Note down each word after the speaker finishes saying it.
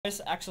Guys,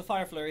 Axel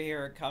Fireflurry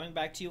here, coming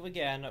back to you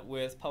again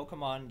with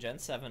Pokemon Gen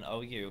 7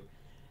 OU.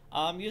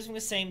 Using the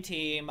same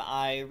team.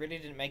 I really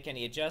didn't make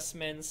any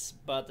adjustments,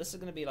 but this is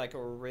going to be like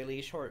a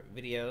really short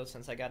video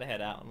since I gotta head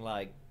out in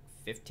like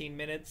 15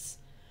 minutes.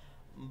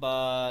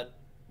 But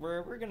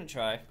we're gonna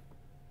try.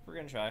 We're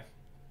gonna try.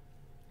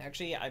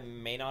 Actually, I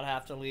may not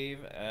have to leave.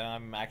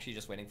 I'm actually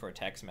just waiting for a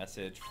text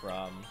message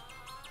from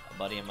a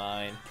buddy of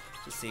mine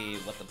to see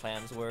what the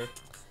plans were.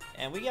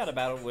 And we got a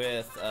battle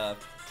with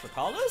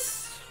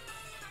Tricalis?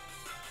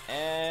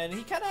 And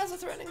he kind of has a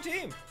threatening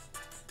team.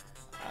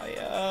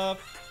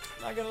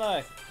 Not gonna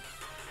lie.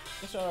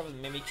 Let's start off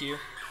with Mimikyu.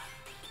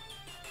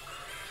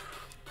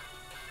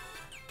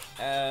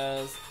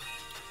 As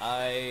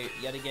I,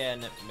 yet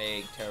again,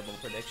 make terrible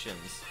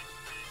predictions.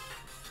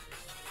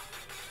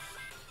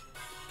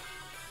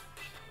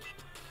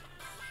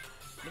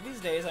 One of these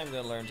days, I'm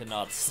gonna learn to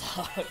not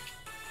suck.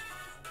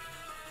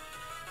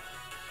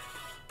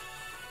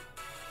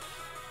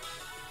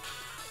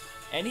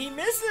 And he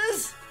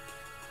misses!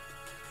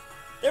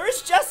 There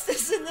is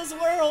justice in this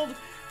world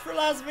for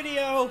last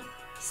video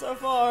so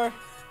far.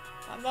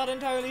 I'm not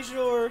entirely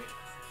sure.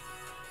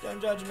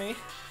 Don't judge me.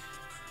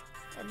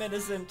 I'm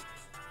innocent.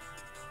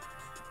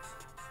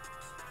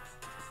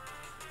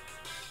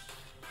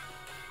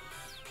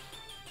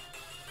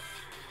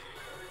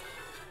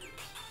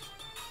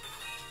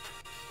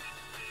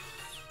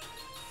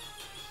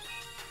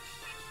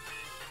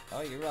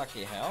 Oh, you rock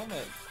your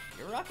helmet.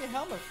 You rock your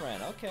helmet,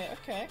 friend. Okay,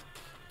 okay.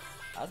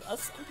 I'm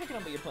picking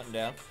up what you're putting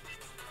down.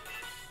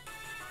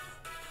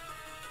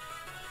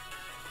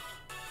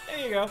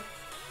 There you go.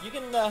 You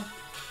can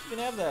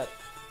have that.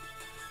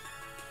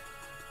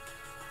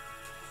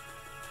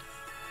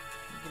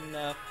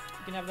 You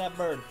can have that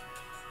bird.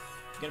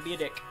 You're gonna be a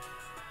dick.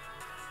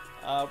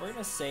 We're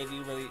gonna save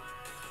you really,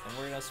 and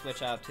we're gonna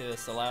switch out to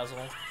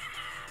Salazzle.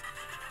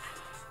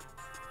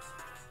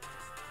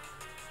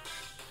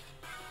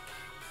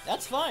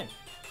 That's fine.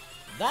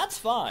 That's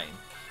fine.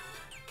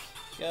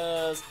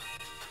 Cause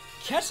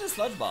catch the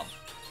Sludge Bomb.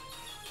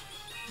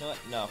 You know what?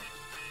 No.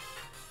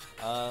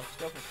 Let's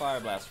go for Fire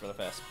Blast for the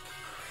fest.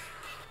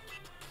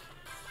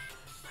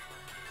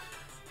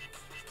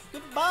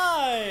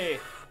 Goodbye!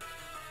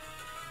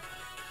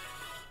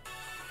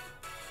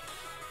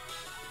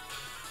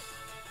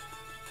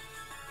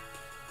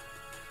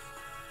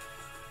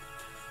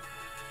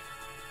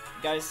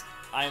 Guys,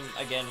 I'm,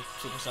 again,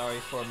 super sorry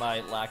for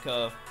my lack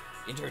of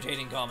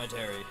entertaining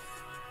commentary.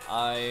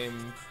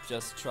 I'm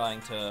just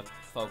trying to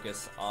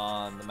focus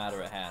on the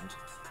matter at hand.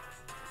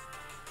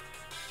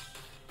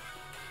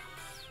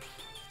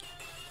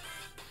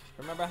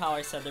 Remember how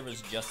I said there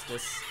was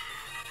justice?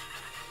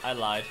 I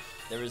lied.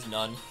 There is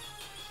none.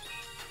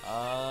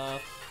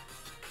 Let's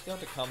go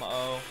to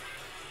Como.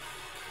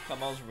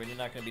 Como's really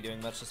not going to be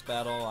doing much this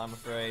battle, I'm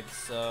afraid.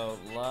 So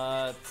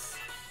let's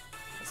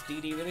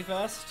DD really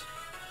fast.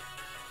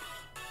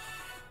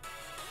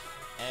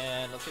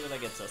 And let's see what that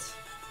gets us.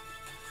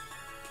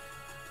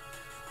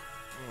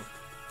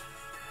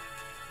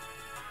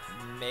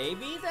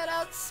 Maybe that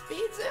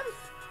outspeeds him?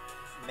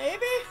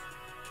 Maybe?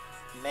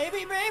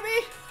 Maybe?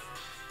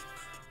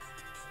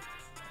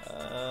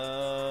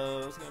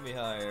 It's gonna be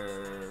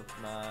higher,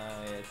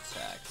 my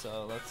attack,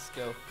 so let's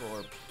go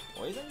for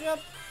Poison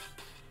Jump.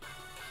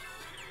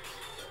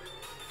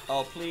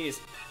 Oh,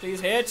 please, please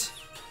hit!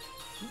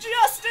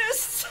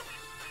 Justice!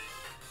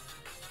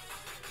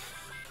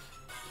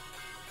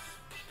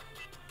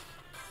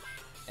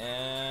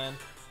 And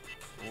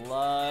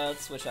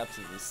let's switch up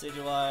to the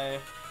Decidueye.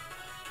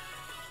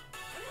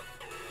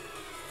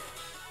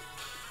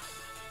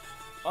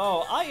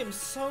 Oh, I am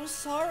so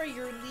sorry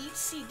your Leech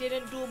Seed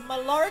didn't do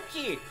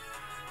malarkey!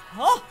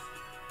 Huh?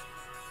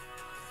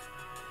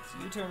 So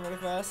you turn really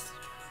fast.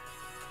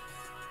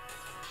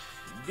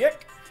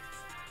 Dick!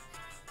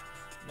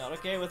 Not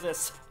okay with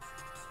this.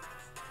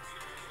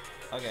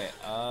 Okay,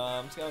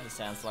 let's go with the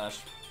Sand Slash.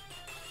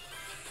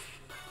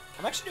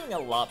 I'm actually doing a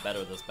lot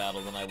better this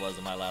battle than I was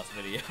in my last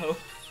video.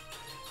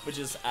 Which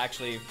is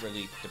actually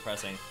really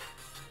depressing.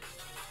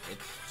 It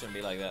shouldn't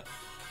be like that.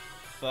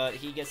 But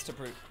he gets to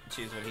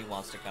choose what he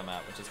wants to come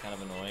out, which is kind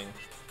of annoying.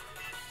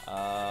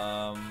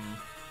 I'm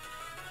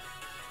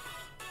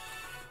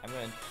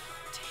gonna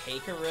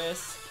take a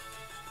risk,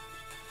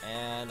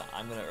 and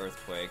I'm gonna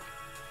Earthquake.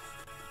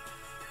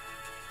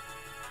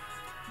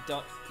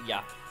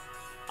 Yeah.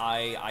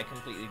 I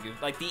completely do.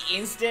 Like, the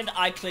instant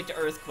I clicked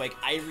Earthquake,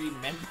 I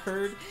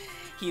remembered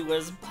he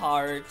was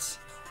part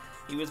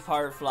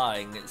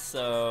flying,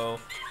 so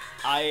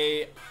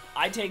I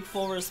take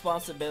full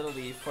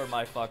responsibility for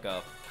my fuck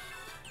up.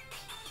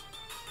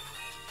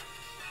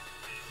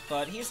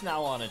 But he's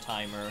now on a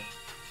timer.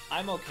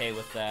 I'm okay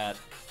with that.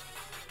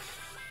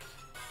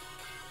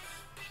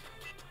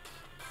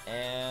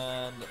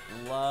 And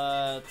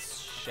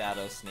let's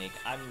Shadow Sneak.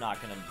 I'm not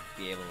gonna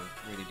be able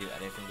to really do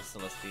anything to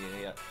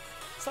Celestia yet.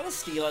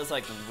 Celestia is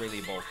like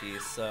really bulky,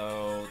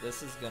 so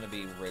this is gonna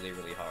be really,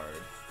 really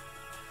hard.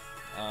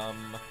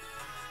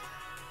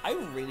 I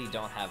really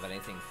don't have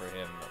anything for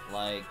him.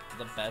 Like,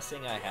 the best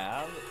thing I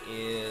have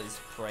is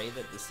pray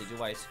that the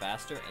Decidueye is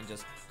faster and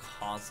just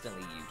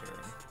constantly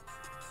U-turn.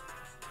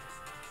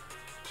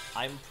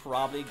 I'm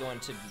probably going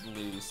to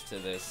lose to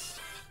this,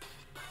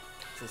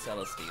 to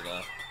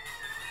Celesteela,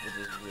 which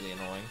is really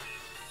annoying.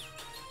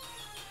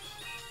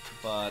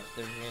 But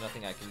there's really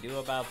nothing I can do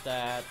about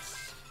that.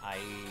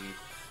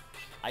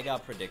 I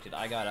got predicted.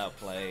 I got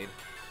outplayed.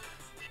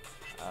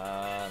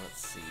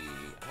 Let's see.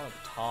 I want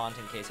to taunt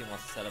in case he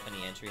wants to set up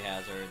any entry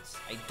hazards.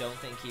 I don't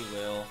think he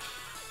will.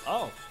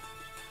 Oh,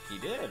 he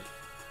did.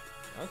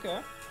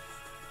 Okay.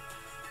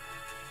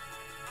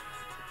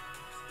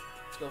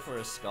 Let's go for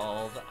a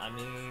Scald. I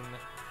mean,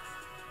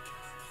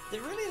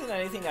 there really isn't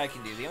anything I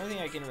can do. The only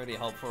thing I can really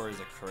hope for is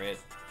a crit.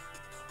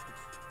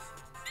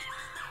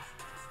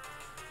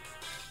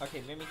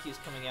 Okay, Mimikyu's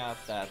coming out.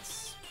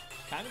 That's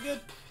kind of good.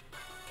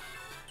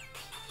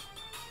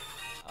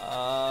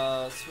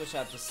 Switch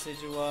out to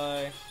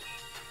Decidueye.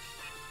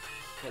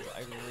 Because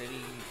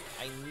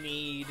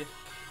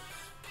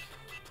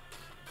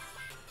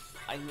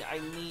I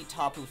need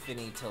Tapu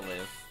Fini to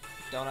live.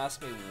 Don't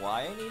ask me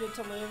why I need it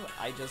to live,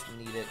 I just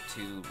need it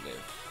to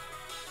live.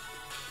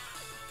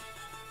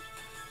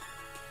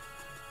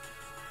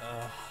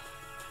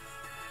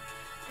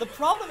 The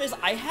problem is,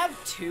 I have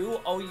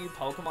 2 OU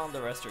Pokemon,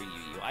 the rest are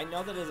UU. I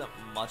know that isn't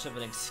much of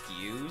an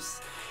excuse,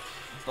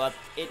 but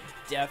it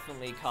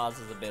definitely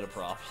causes a bit of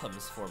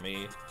problems for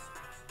me.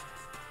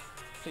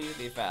 Please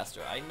be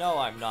faster. I know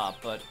I'm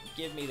not, but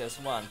give me this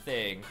one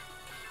thing.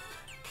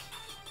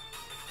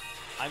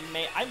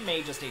 I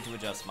may just need to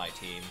adjust my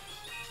team.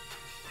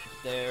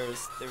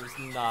 There's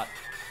not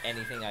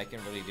anything I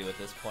can really do at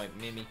this point.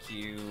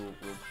 Mimikyu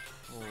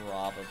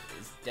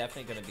is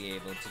definitely going to be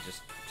able to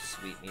just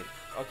sweep me.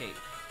 Okay,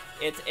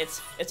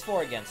 it's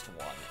 4 against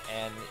 1,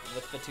 and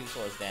with the 2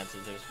 Swords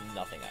Dances, there's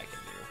nothing I can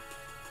do.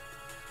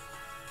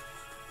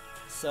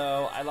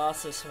 So I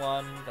lost this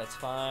one. That's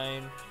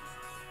fine.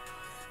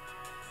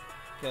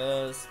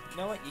 Cause you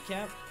know what? You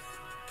can't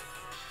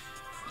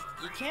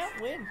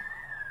win.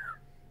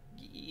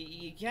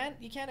 You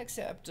can't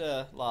accept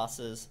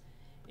losses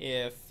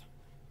if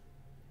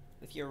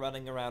you're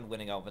running around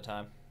winning all the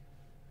time.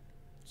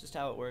 It's just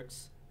how it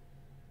works.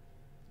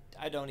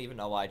 I don't even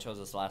know why I chose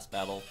this last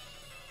battle.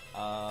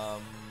 I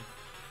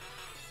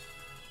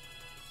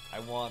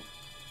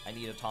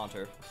need a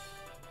taunter.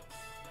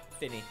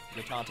 Finny,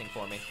 you're taunting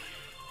for me.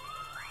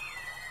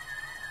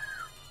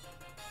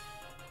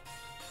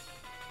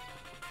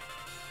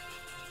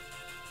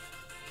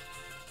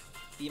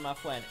 Be my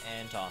friend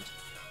and taunt.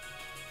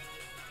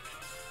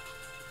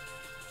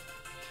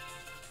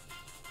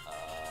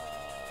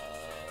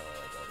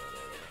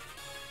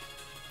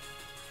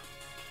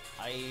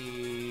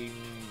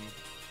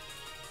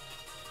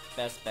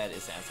 Best bet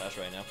is Sandslash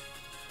right now.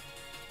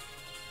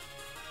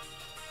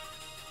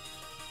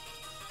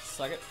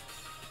 Suck it.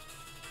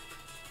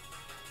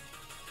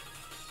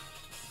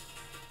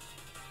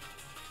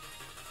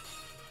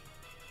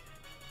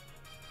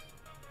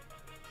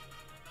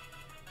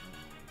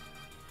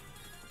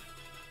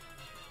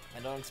 I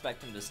don't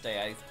expect him to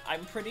stay.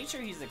 I'm pretty sure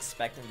he's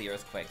expecting the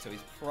Earthquake, so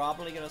he's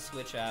probably gonna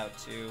switch out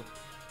to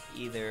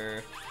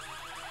either...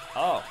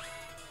 Oh.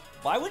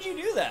 Why would you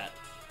do that?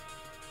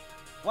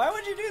 Why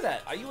would you do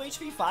that? Are you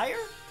HP Fire?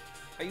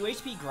 Are you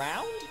HP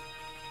Ground?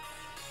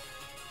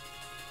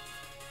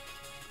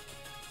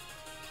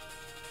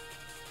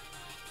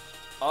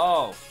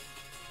 Oh.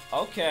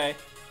 Okay.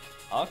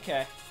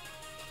 Okay.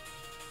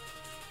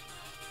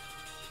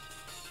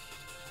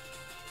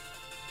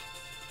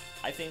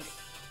 I think...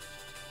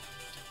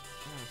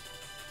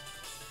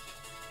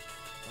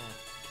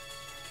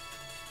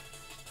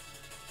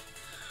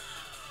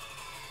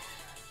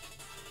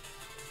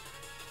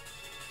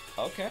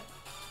 Okay.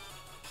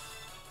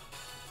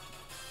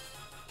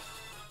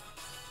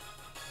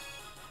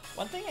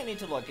 One thing I need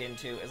to look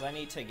into is I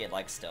need to get,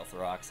 like, Stealth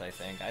Rocks, I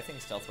think. I think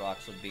Stealth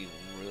Rocks would be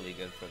really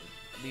good for,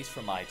 at least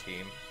for my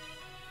team.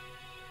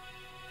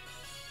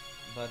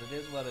 But it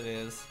is what it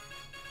is.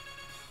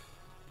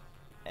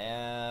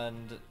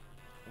 And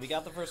we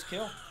got the first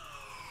kill.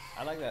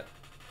 I like that.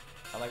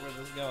 I like where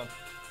this is going.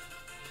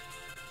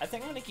 I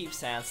think I'm going to keep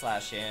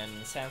Sandslash in.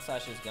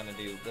 Sandslash is going to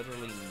do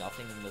literally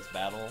nothing in this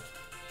battle.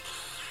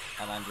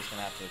 And I'm just going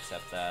to have to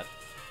accept that.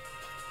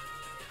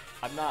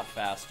 I'm not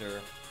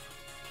faster.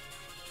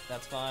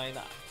 That's fine.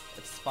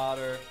 It's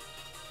Spotter.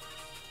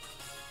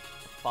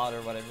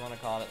 Fodder, whatever you want to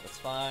call it. That's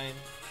fine.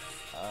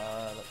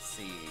 Let's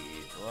see.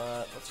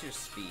 What's your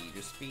speed?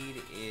 Your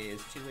speed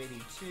is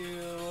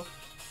 282.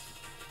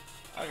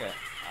 Okay.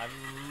 I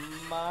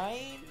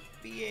might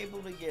be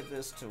able to get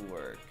this to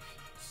work.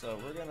 So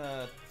we're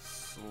gonna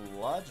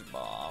Sludge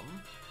Bomb.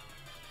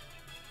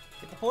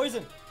 Get the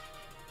poison!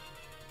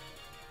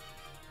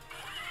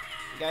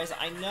 Guys,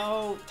 I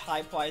know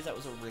type-wise that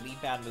was a really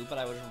bad move, but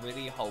I was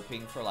really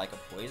hoping for like a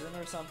poison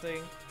or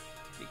something,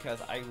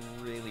 because I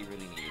really,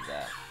 really needed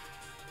that.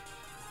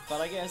 But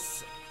I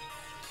guess,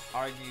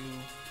 argue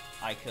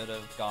I could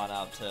have gone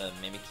out to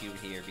Mimikyu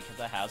here because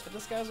I have the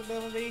Disguise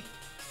ability,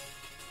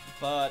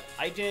 But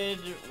I did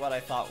what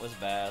I thought was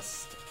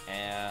best,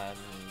 and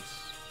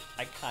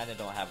I kind of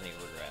don't have any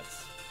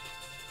regrets.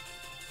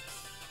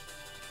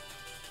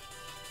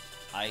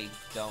 I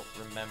don't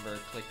remember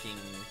clicking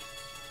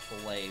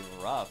play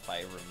rough,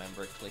 I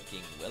remember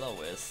clicking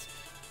Will-O-Wisp.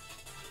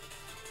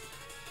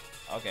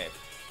 Okay,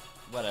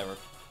 whatever.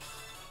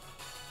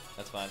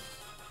 That's fine.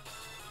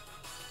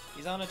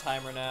 He's on a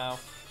timer now,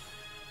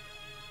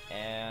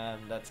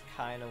 and that's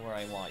kind of where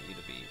I want you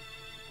to be.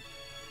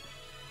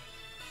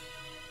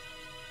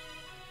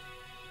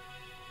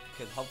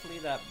 Because hopefully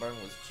that burn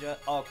was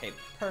just... Okay,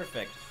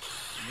 perfect.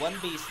 One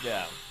beast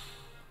down.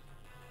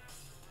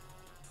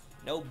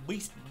 No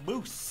beast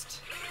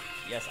boost.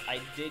 Yes, I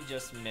did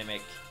just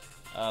mimic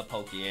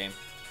Pokeaim.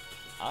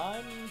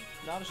 I'm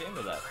not ashamed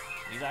of that.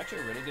 He's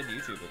actually a really good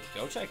YouTuber.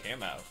 Go check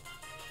him out.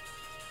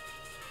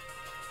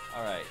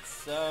 Alright,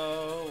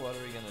 so what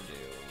are we gonna do?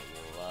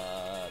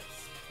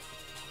 Let's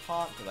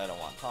taunt, because I don't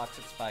want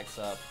Toxic Spikes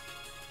up.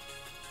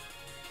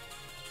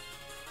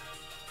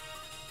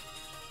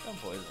 Don't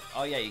poison.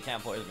 Oh yeah, you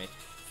can't poison me.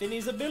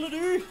 Finny's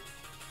ability!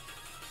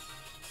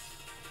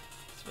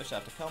 Switch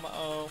out to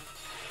Kommo-o.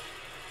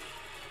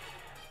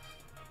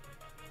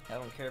 I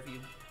don't care if you...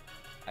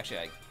 Actually,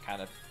 I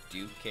kind of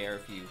do care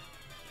if you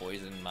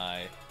poison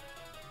my...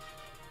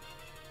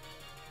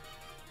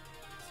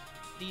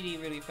 DD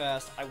really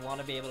fast. I want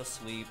to be able to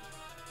sweep.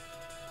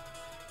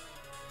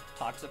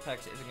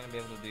 Toxapex isn't going to be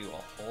able to do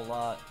a whole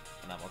lot,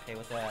 and I'm okay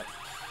with that.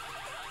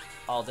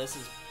 Oh, this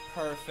is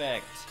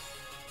perfect.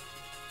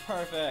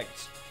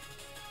 Perfect.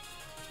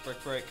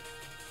 Brick, brick.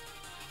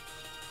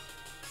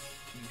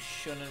 You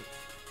shouldn't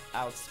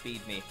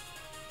outspeed me.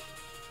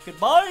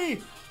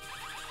 Goodbye!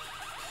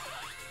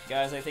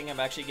 Guys, I think I'm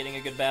actually getting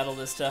a good battle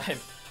this time.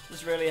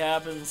 This rarely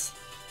happens.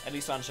 At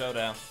least on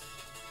Showdown.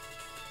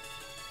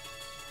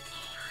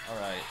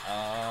 Alright,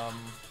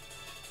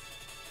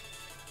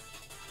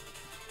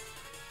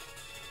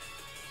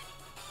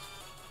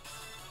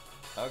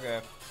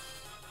 Okay.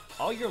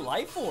 Oh, your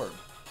Life Orb!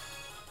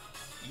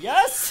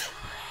 Yes!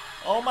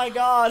 Oh my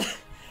god!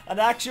 An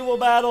actual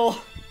battle!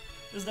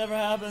 This never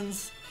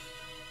happens.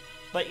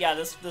 But yeah,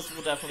 this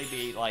will definitely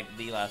be, like,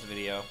 the last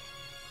video.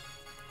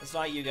 It's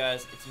not you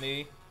guys, it's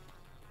me.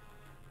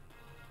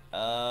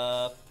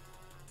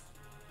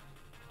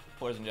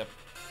 Poison Jump.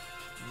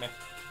 Meh.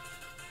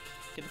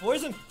 Get the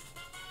poison!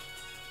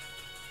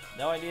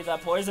 No, I need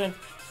that poison.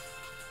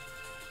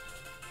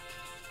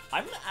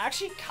 I'm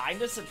actually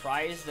kind of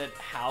surprised at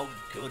how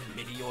good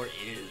Meteor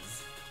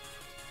is.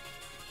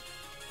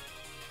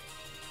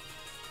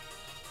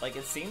 Like,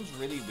 it seems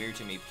really weird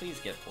to me. Please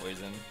get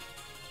poison.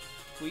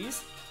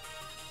 Please?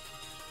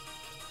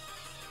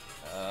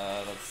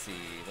 Let's see.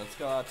 Let's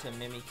go out to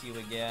Mimikyu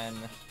again.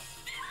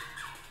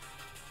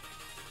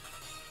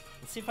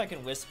 Let's see if I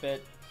can Wisp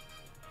it.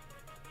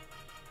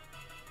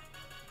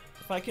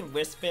 If I can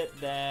Wisp it,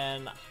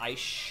 then I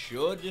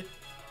should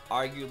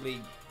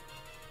arguably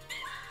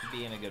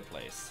be in a good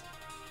place.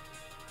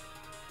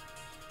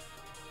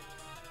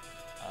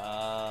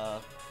 I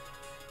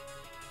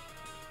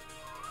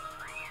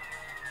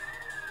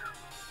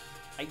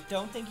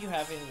don't think you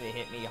have anything to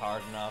hit me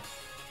hard enough.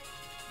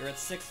 You're at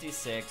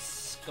 66.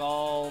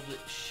 Scald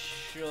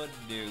should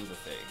do the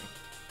thing.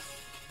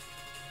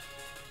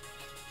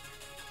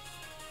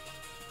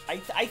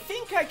 I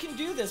think I can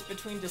do this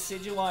between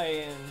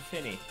Decidueye and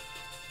Finny.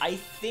 I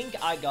think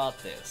I got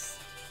this.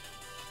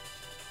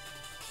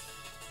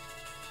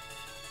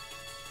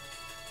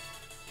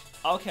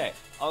 Okay,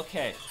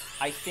 okay.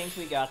 I think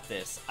we got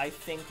this. I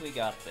think we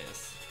got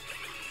this.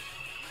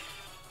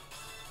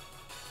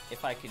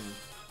 If I can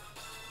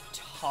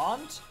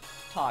taunt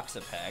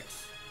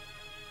Toxapex.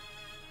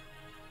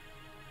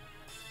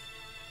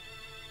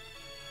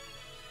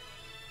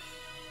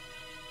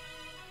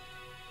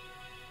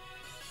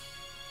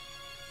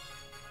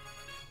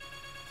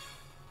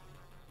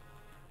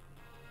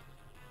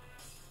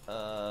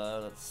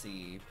 Let's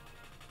see.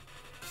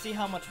 See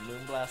how much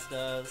Moonblast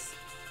does.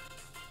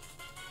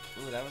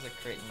 Ooh, that was a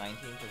crit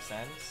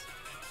 19%.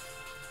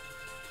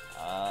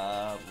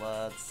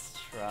 Let's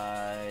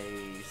try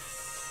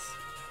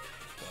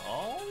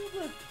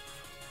Scald?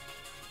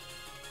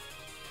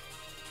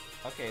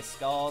 Okay,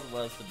 Scald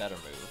was the better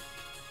move.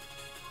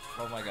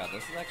 Oh my god,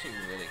 this is actually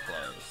really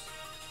close.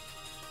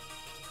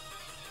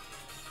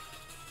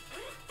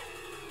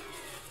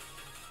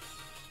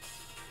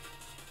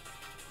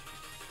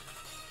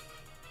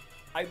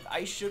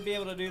 I should be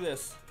able to do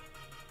this.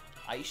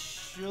 I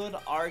should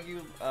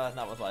argue,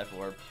 not with Life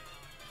Orb.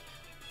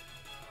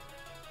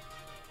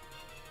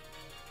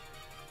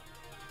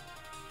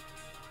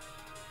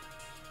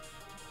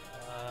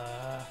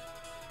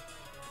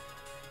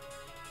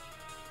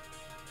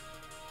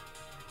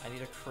 I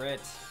need a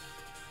crit.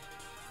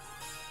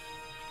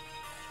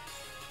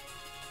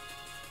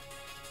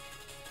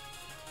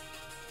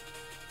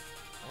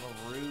 I want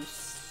to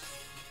Roost.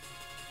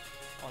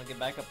 I want to get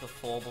back up to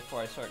full before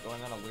I start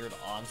going on a weird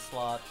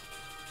onslaught.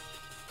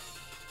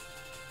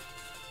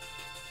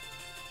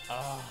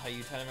 Are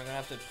you telling me I'm gonna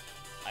have to...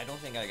 I don't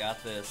think I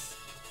got this.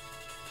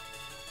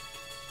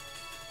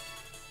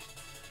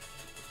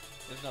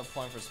 There's no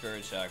point for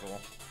Spirit Shackle.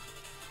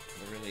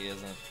 There really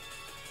isn't.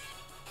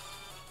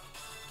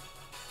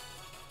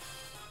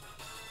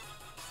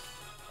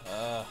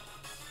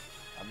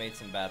 I made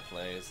some bad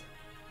plays.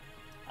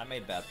 I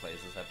made bad plays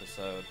this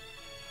episode.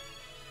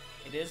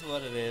 It is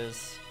what it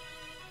is.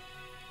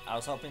 I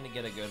was hoping to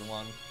get a good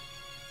one,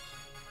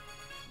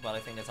 but I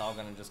think it's all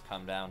gonna just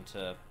come down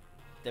to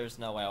there's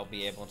no way I'll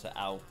be able to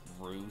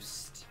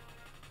out-roost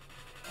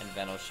and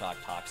Venoshock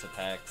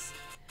Toxapex.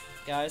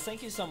 Guys,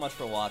 thank you so much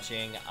for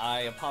watching.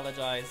 I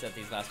apologize that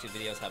these last two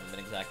videos haven't been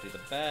exactly the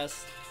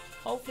best.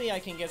 Hopefully I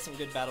can get some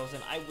good battles,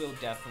 and I will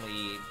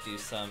definitely do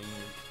some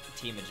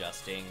team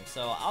adjusting.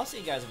 So I'll see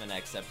you guys in the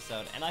next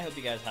episode, and I hope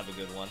you guys have a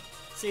good one.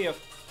 See ya!